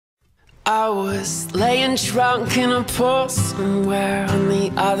I was laying drunk in a pool somewhere on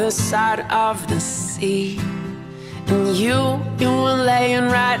the other side of the sea, and you were laying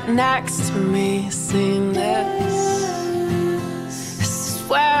right next to me, saying this is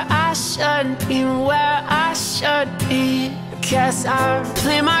where I should be, where I should be. Guess I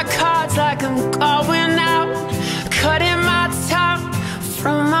play my cards like I'm going out, cutting my tongue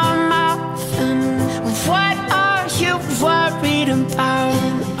from my mouth. And what are you worried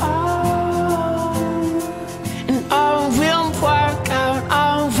about? And all will work out,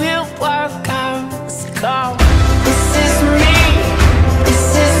 all will work out. Let's go. This is me, this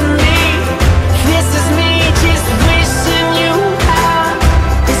is me, this is me just wishing you out.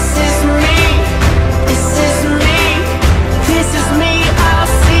 This is me, this is me, this is me, I'll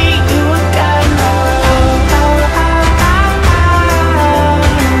see you again.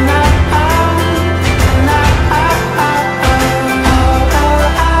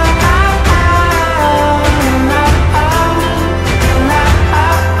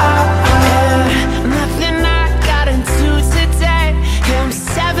 Nothing I gotta do today, I'm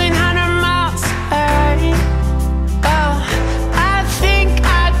 700 miles away. Oh, I think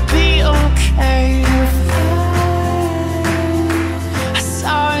I'd be okay if I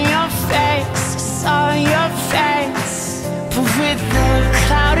saw your face, I saw your face. But with a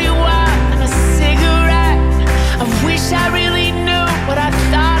cloudy wine and a cigarette, I wish I really knew what I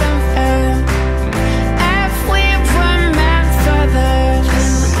thought of it. If we were meant for this,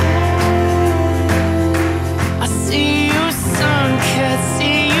 I see you soon, kid,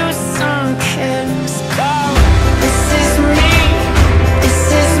 see you soon, kid. Let's go. This is me, this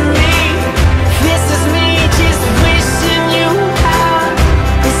is me, this is me just wishing you out.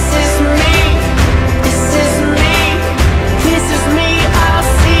 This is me, this is me, this is me, I'll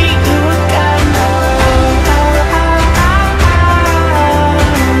see you again.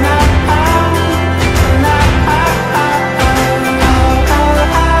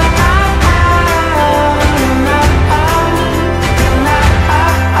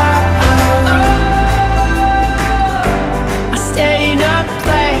 I stayed up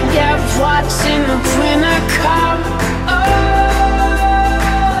late, yeah, watching the winter come.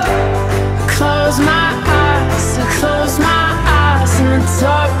 Close my eyes, I close my eyes, and the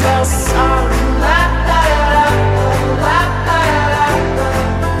doorbell song. La la la la, la la la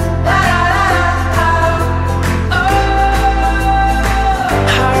la, la la la.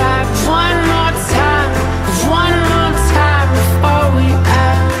 Alright, one more time before we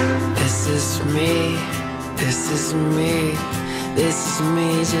end. This is me, this is me, this is me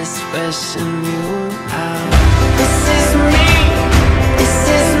just wishing you out. This is me.